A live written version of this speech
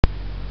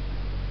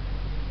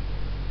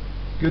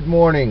Good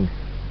morning.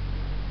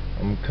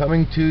 I'm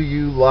coming to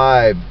you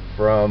live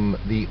from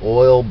the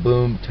oil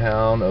boom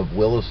town of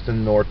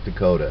Williston, North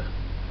Dakota.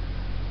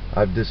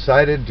 I've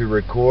decided to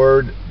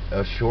record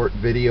a short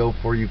video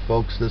for you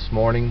folks this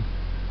morning.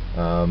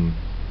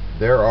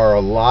 There are a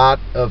lot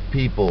of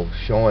people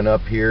showing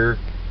up here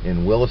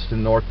in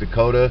Williston, North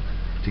Dakota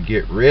to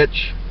get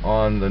rich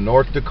on the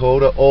North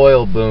Dakota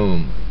oil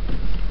boom.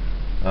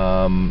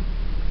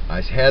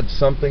 I had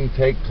something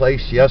take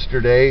place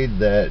yesterday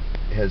that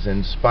has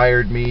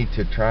inspired me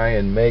to try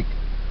and make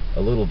a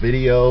little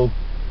video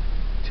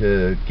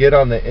to get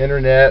on the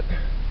internet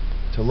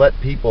to let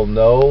people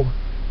know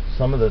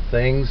some of the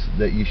things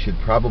that you should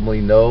probably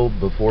know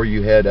before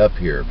you head up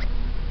here.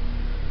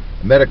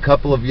 I met a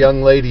couple of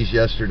young ladies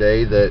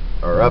yesterday that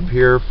are up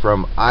here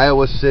from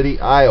Iowa City,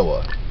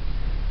 Iowa.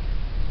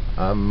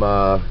 I'm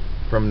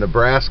from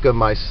Nebraska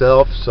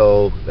myself,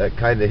 so that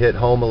kind of hit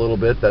home a little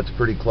bit. That's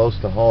pretty close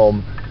to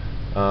home.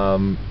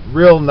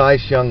 Real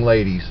nice young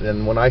ladies,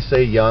 and when I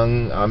say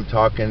young, I'm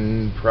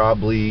talking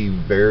probably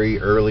very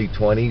early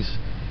 20s,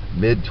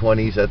 mid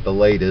 20s at the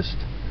latest.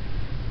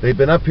 They've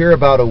been up here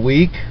about a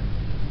week.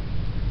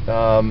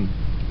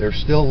 They're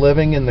still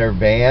living in their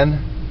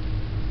van.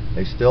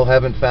 They still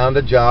haven't found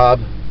a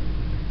job,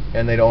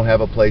 and they don't have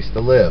a place to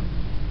live.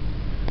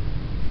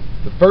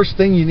 The first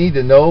thing you need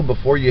to know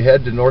before you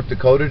head to North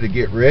Dakota to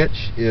get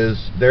rich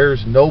is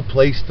there's no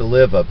place to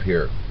live up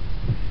here.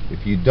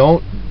 If you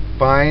don't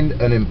find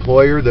an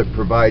employer that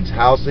provides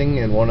housing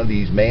in one of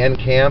these man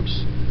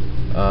camps,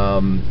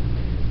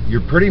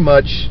 you're pretty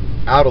much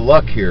out of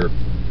luck here.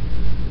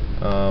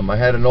 I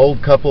had an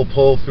old couple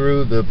pull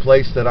through the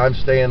place that I'm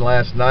staying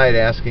last night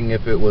asking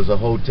if it was a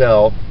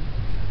hotel,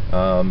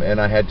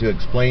 and I had to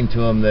explain to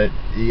them that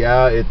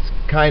yeah, it's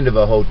kind of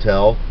a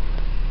hotel.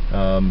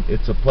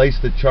 It's a place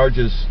that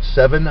charges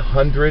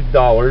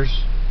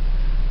 $700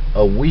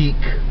 a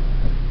week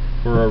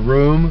for a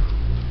room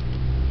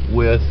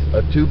with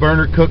a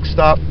 2-burner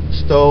cooktop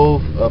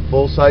stove, a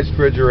full-size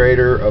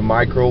refrigerator, a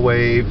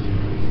microwave,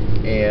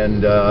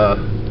 and a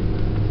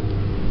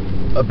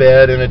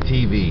bed and a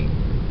TV.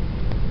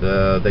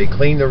 They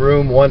clean the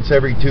room once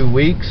every 2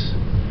 weeks.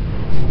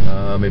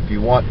 If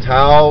you want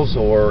towels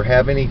or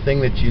have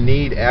anything that you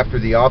need after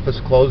the office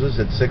closes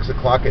at 6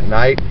 o'clock at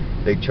night,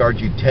 they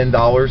charge you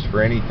 $10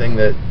 for anything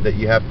that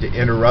you have to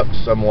interrupt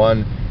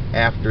someone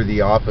after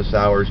the office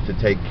hours to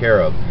take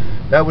care of.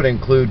 That would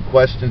include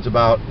questions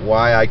about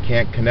why I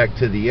can't connect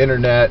to the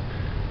internet,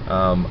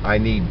 I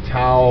need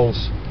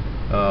towels,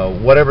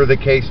 whatever the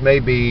case may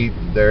be.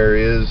 There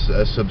is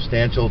a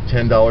substantial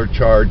 $10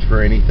 charge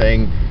for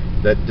anything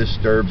that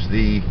disturbs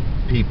the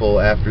people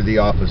after the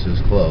office is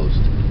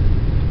closed.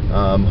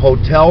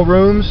 Hotel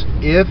rooms,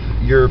 if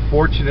you're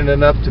fortunate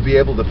enough to be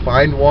able to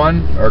find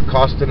one, are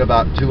costing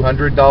about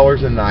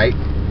 $200 a night.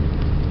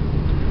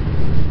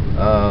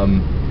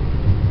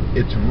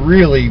 It's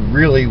really,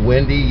 really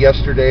windy.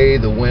 Yesterday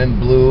the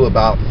wind blew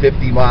about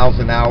 50 miles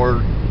an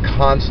hour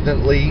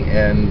constantly,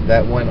 and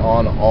that went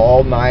on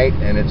all night,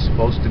 and it's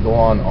supposed to go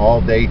on all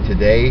day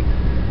today.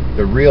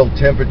 The real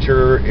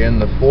temperature in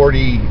the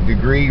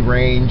 40-degree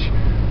range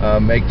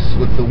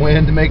with the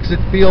wind makes it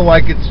feel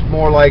like it's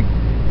more like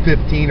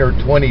 15 or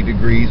 20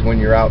 degrees when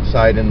you're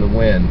outside in the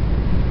wind.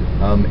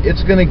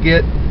 It's going to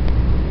get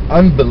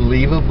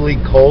unbelievably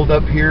cold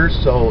up here,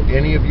 so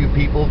any of you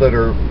people that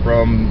are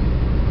from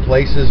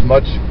places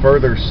much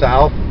further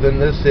south than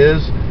this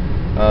is,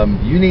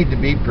 you need to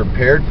be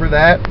prepared for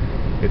that.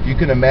 If you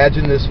can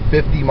imagine this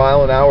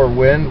 50-mile-an-hour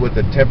wind with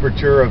a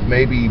temperature of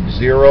maybe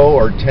 0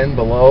 or 10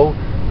 below,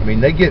 I mean,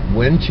 they get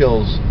wind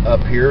chills up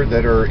here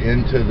that are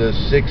into the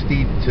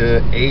 60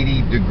 to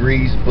 80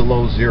 degrees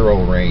below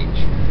zero range.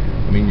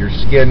 I mean, your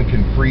skin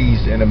can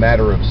freeze in a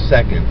matter of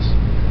seconds.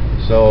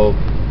 So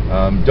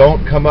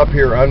don't come up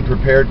here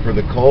unprepared for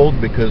the cold,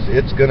 because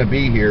it's going to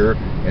be here,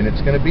 and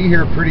it's going to be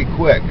here pretty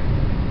quick.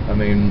 I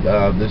mean,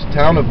 this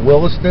town of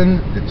Williston,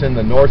 it's in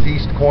the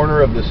northeast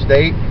corner of the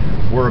state.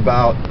 We're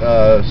about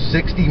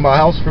 60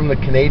 miles from the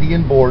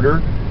Canadian border,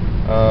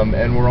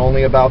 and we're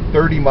only about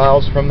 30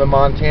 miles from the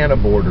Montana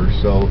border.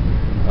 So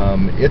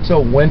it's a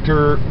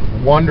winter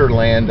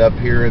wonderland up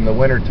here in the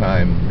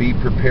wintertime. Be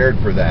prepared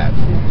for that,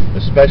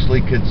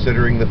 especially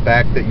considering the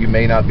fact that you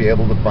may not be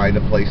able to find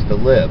a place to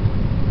live.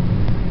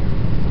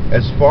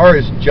 As far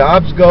as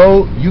jobs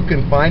go, you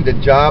can find a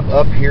job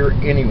up here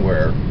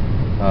anywhere.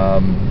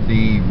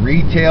 The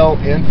retail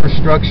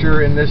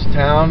infrastructure in this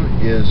town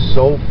is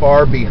so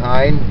far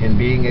behind in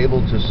being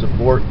able to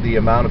support the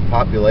amount of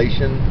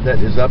population that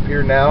is up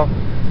here now.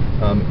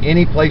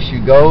 Any place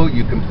you go,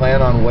 you can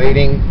plan on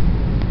waiting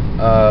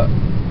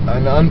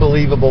an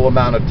unbelievable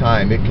amount of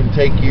time. It can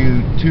take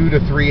you 2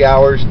 to 3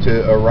 hours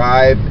to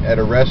arrive at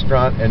a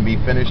restaurant and be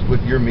finished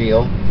with your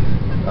meal.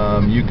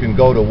 You can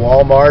go to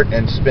Walmart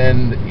and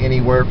spend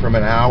anywhere from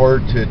an hour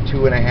to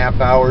 2.5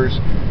 hours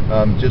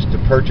just to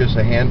purchase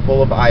a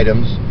handful of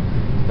items.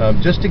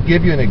 Just to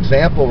give you an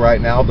example right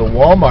now, the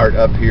Walmart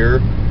up here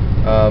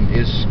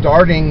is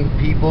starting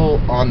people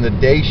on the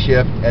day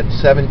shift at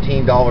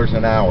 $17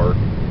 an hour.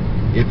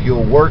 If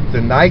you'll work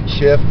the night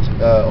shift,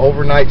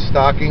 overnight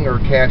stocking or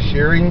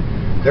cashiering,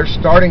 they're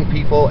starting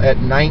people at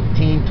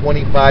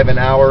 $19.25 an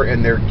hour,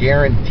 and they're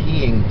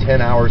guaranteeing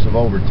 10 hours of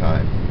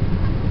overtime.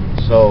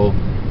 So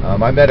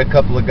I met a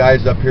couple of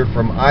guys up here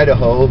from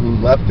Idaho who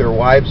left their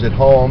wives at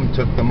home,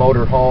 took the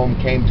motor home,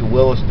 came to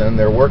Williston.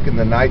 They're working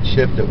the night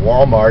shift at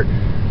Walmart.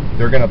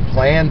 They're going to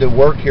plan to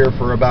work here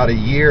for about a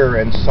year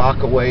and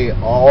sock away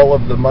all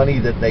of the money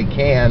that they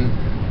can,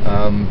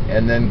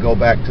 and then go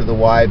back to the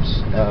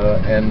wives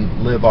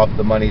and live off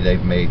the money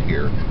they've made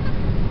here.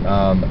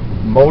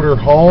 Motor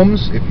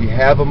homes, if you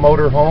have a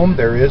motor home,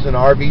 there is an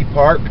RV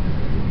park.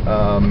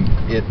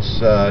 It's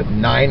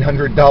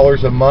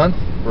 $900 a month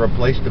for a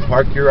place to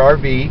park your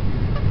RV,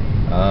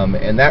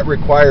 and that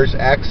requires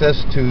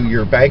access to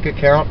your bank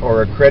account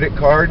or a credit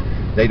card.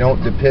 They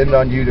don't depend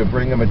on you to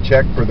bring them a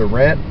check for the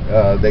rent.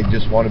 They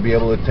just want to be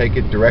able to take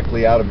it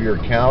directly out of your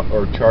account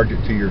or charge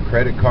it to your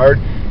credit card,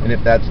 and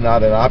if that's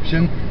not an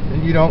option,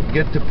 then you don't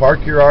get to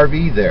park your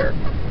RV there.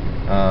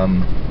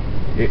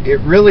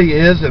 It really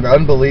is an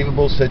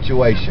unbelievable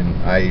situation.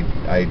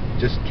 I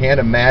just can't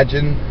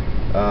imagine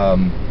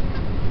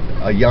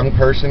a young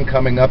person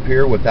coming up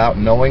here without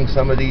knowing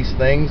some of these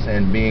things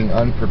and being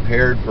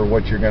unprepared for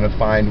what you're going to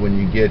find when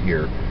you get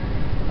here.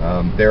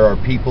 There are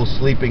people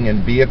sleeping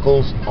in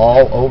vehicles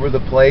all over the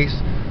place.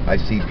 I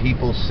see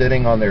people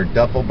sitting on their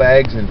duffel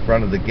bags in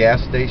front of the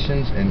gas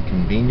stations and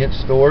convenience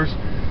stores.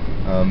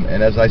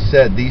 And as I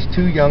said, these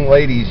two young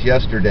ladies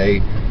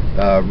yesterday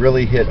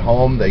really hit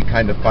home. They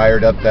kind of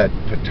fired up that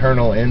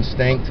paternal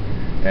instinct,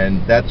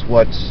 and that's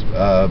what's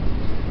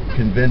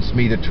convinced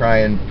me to try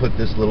and put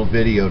this little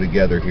video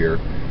together here.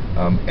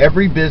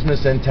 Every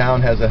business in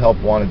town has a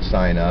help wanted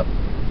sign up,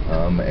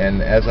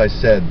 and as I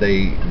said,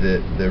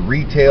 the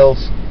retail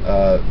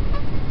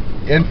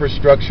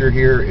infrastructure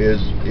here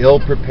is ill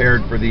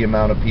prepared for the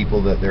amount of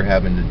people that they're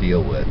having to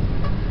deal with.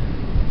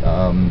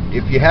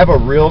 If you have a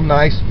real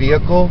nice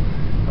vehicle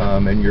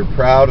and you're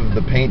proud of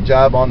the paint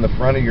job on the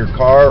front of your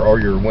car or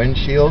your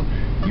windshield,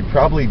 you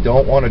probably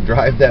don't want to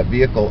drive that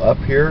vehicle up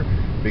here,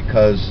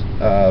 because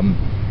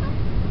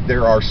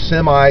there are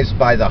semis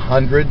by the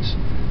hundreds,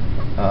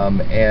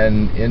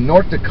 and in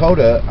North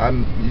Dakota,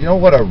 you know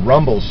what a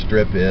rumble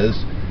strip is?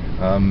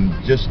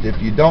 Just if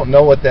you don't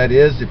know what that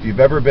is, if you've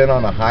ever been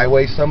on a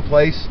highway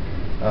someplace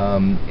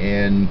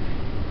and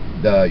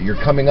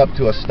you're coming up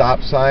to a stop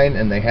sign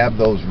and they have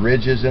those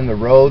ridges in the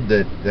road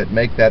that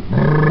make that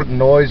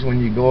noise when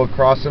you go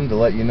across them to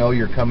let you know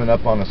you're coming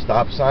up on a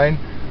stop sign.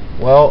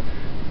 Well,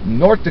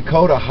 North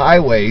Dakota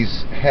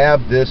highways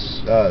have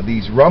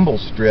these rumble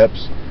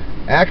strips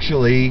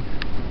actually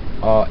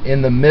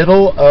in the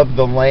middle of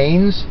the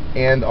lanes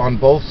and on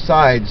both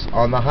sides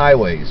on the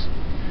highways.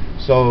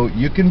 So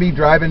you can be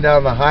driving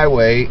down the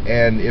highway,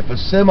 and if a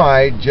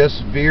semi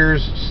just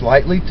veers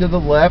slightly to the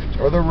left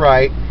or the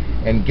right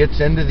and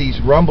gets into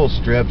these rumble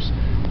strips,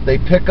 they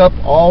pick up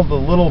all the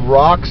little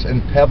rocks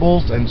and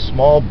pebbles and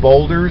small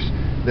boulders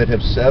that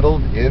have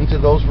settled into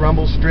those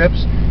rumble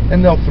strips,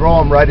 and they'll throw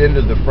them right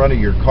into the front of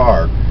your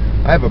car.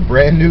 I have a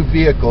brand new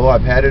vehicle.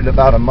 I've had it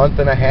about a month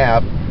and a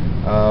half,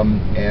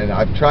 and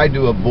I've tried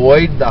to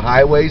avoid the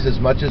highways as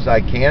much as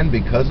I can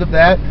because of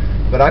that,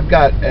 but I've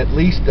got at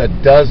least a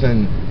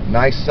dozen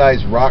nice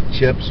sized rock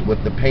chips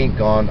with the paint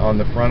gone on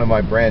the front of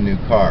my brand new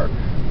car.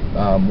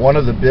 One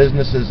of the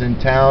businesses in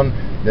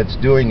town that's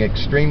doing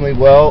extremely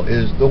well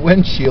is the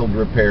windshield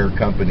repair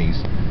companies.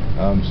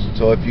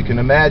 So if you can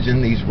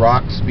imagine these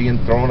rocks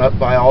being thrown up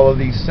by all of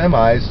these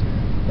semis,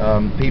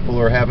 people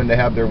are having to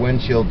have their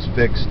windshields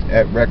fixed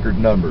at record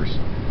numbers.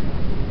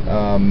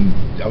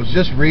 I was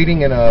just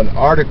reading in an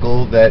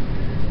article that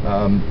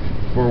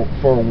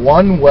for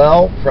one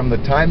well, from the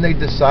time they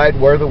decide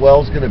where the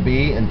well is going to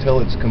be until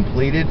it's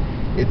completed,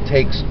 it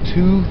takes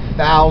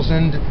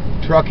 2,000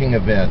 trucking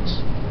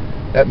events.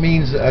 That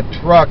means a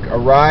truck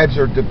arrives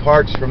or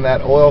departs from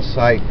that oil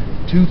site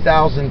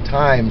 2,000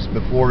 times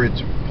before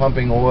it's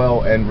pumping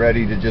oil and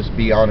ready to just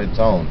be on its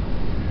own.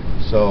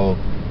 So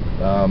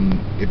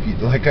if you,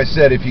 like I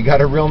said, if you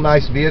got a real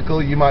nice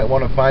vehicle, you might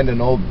want to find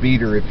an old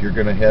beater if you're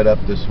going to head up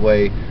this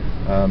way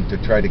to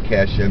try to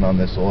cash in on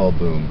this oil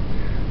boom.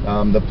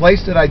 The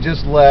place that I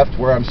just left,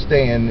 where I'm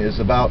staying, is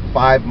about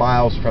 5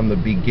 miles from the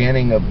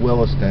beginning of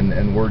Williston,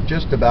 and we're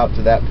just about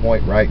to that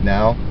point right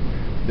now.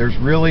 There's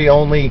really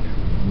only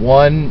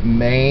one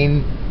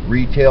main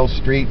retail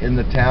street in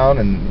the town,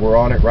 and we're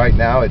on it right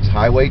now. It's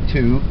Highway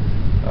 2.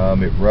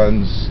 It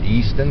runs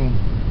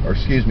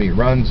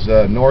runs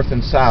north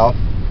and south.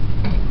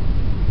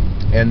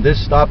 And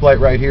this stoplight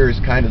right here is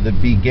kind of the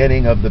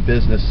beginning of the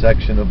business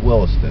section of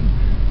Williston.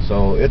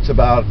 So it's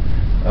about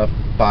a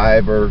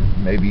 5 or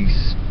maybe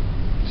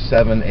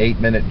 7-8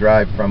 minute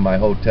drive from my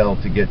hotel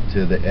to get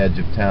to the edge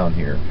of town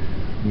here.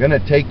 I'm going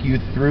to take you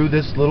through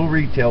this little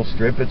retail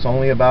strip. It's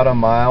only about a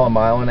mile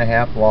and a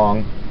half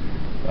long.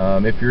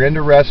 If you're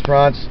into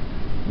restaurants,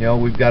 you know,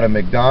 we've got a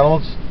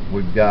McDonald's,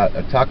 we've got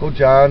a Taco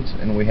John's,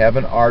 and we have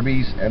an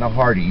Arby's and a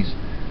Hardee's.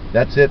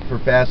 That's it for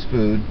fast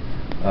food.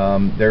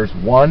 There's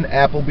one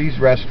Applebee's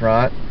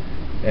restaurant,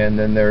 and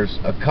then there's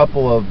a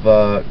couple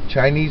of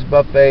Chinese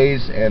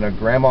buffets and a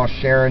Grandma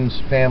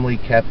Sharon's Family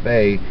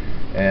Cafe,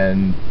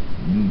 and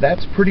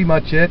that's pretty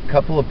much it.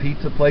 Couple of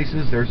pizza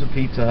places. There's a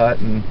Pizza Hut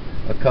and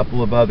a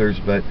couple of others,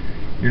 but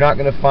you're not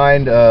going to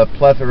find a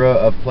plethora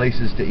of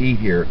places to eat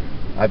here.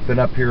 I've been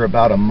up here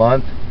about a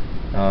month,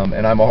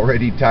 and I'm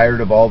already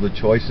tired of all the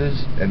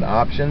choices and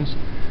options.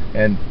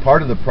 And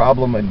part of the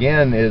problem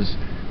again is,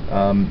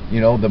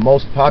 you know, the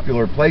most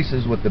popular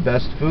places with the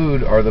best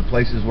food are the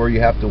places where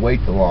you have to wait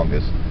the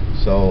longest.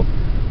 So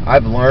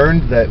I've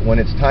learned that when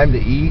it's time to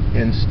eat,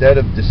 instead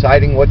of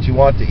deciding what you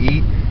want to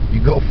eat,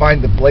 you go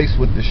find the place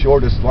with the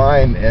shortest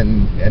line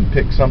and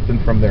pick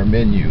something from their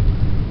menu.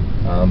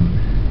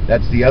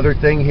 That's the other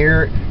thing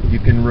here. You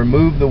can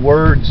remove the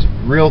words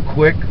real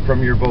quick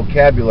from your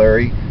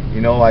vocabulary.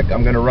 You know, like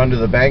I'm going to run to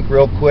the bank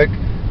real quick.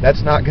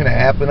 That's not going to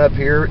happen up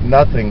here.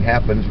 Nothing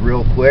happens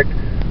real quick.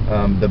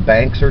 The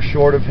banks are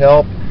short of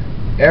help.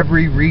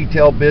 Every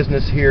retail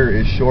business here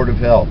is short of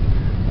help.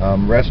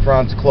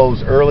 Restaurants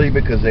close early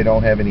because they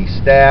don't have any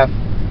staff.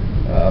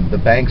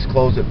 The banks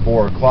close at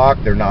 4 o'clock.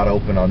 They're not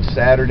open on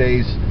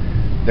Saturdays.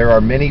 There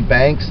are many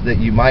banks that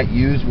you might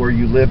use where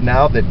you live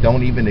now that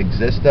don't even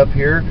exist up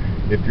here.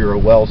 If you're a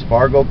Wells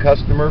Fargo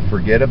customer,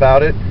 forget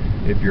about it.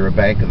 If you're a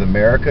Bank of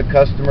America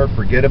customer,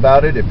 forget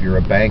about it. If you're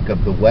a Bank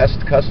of the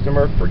West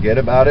customer, forget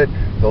about it.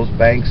 Those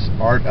banks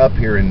aren't up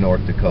here in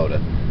North Dakota.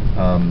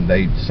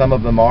 Some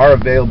of them are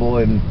available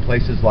in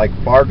places like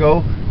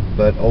Fargo,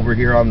 but over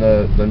here on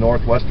the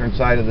northwestern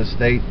side of the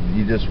state,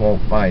 you just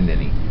won't find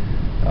any.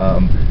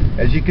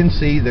 As you can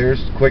see,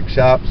 there's quick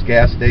shops,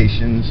 gas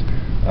stations.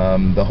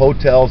 The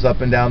hotels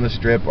up and down the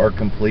strip are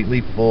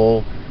completely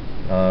full.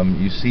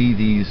 You see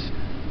these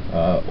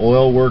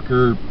oil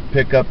worker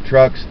pickup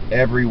trucks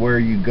everywhere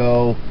you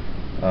go,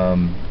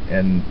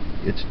 and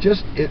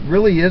it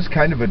really is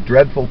kind of a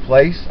dreadful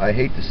place. I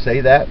hate to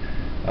say that.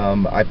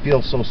 I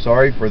feel so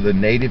sorry for the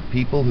native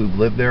people who've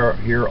lived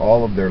here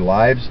all of their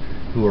lives,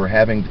 who are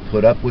having to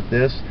put up with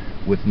this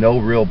with no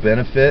real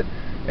benefit.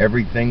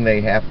 Everything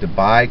they have to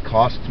buy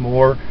costs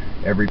more.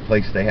 Every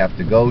place they have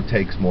to go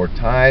takes more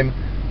time.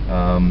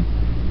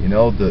 You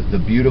know,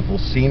 the beautiful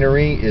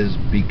scenery is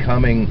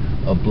becoming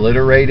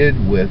obliterated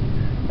with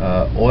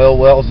oil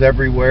wells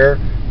everywhere.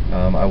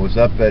 I was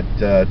up at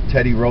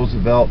Teddy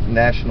Roosevelt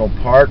National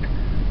Park,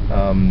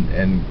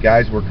 and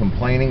guys were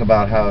complaining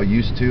about how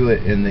used to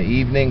it in the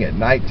evening, at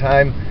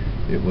nighttime,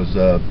 it was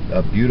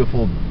a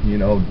beautiful, you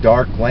know,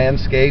 dark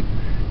landscape.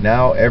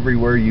 Now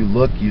everywhere you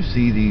look, you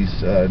see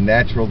these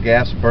natural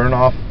gas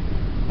burn-off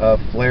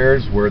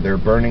flares where they're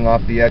burning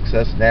off the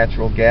excess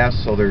natural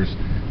gas. So there's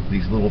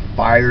these little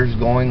fires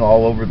going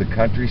all over the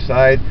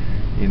countryside.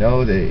 You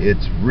know,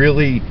 it's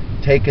really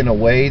taken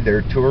away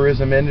their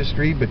tourism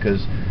industry,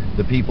 because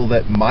the people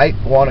that might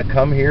want to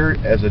come here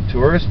as a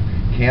tourist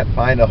can't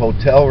find a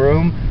hotel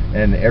room,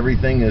 and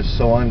everything is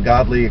so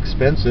ungodly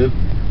expensive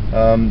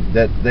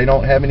that they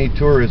don't have any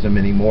tourism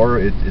anymore.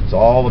 It's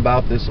all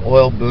about this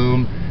oil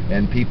boom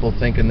and people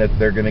thinking that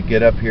they're going to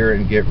get up here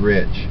and get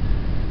rich.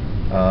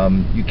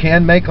 You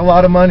can make a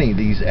lot of money.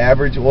 These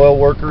average oil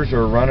workers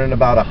are running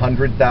about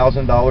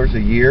 $100,000 a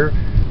year.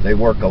 They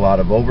work a lot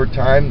of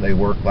overtime. They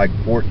work like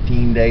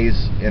 14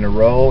 days in a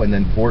row and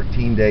then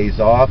 14 days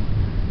off.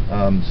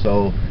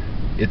 So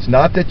it's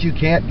not that you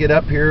can't get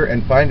up here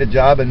and find a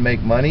job and make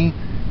money.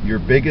 Your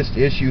biggest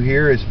issue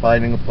here is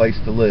finding a place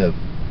to live.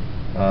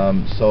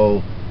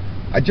 So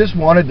I just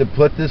wanted to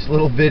put this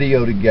little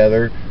video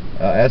together.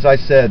 As I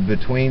said,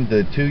 between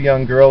the two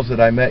young girls that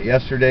I met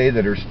yesterday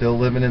that are still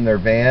living in their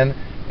van,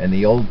 and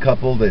the old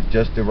couple that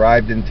just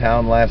arrived in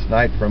town last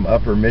night from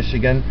Upper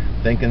Michigan,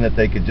 thinking that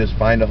they could just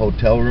find a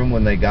hotel room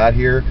when they got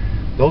here,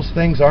 those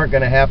things aren't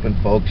going to happen,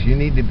 folks. You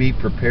need to be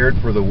prepared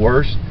for the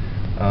worst,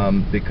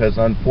 because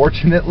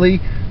unfortunately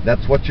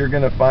that's what you're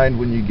going to find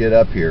when you get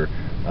up here.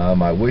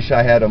 I wish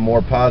I had a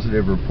more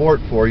positive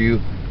report for you,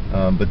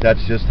 but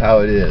that's just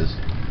how it is.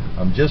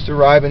 I'm just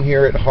arriving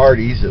here at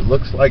Hardee's. It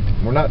looks like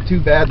we're not too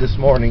bad this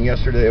morning.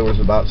 Yesterday there was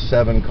about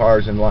 7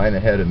 cars in line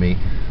ahead of me.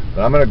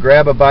 But I'm going to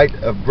grab a bite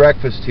of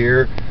breakfast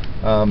here.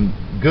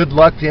 Good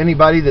luck to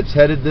anybody that's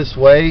headed this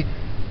way.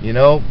 You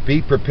know,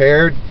 be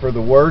prepared for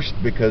the worst,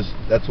 because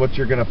that's what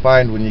you're going to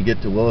find when you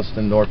get to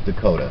Williston, North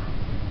Dakota.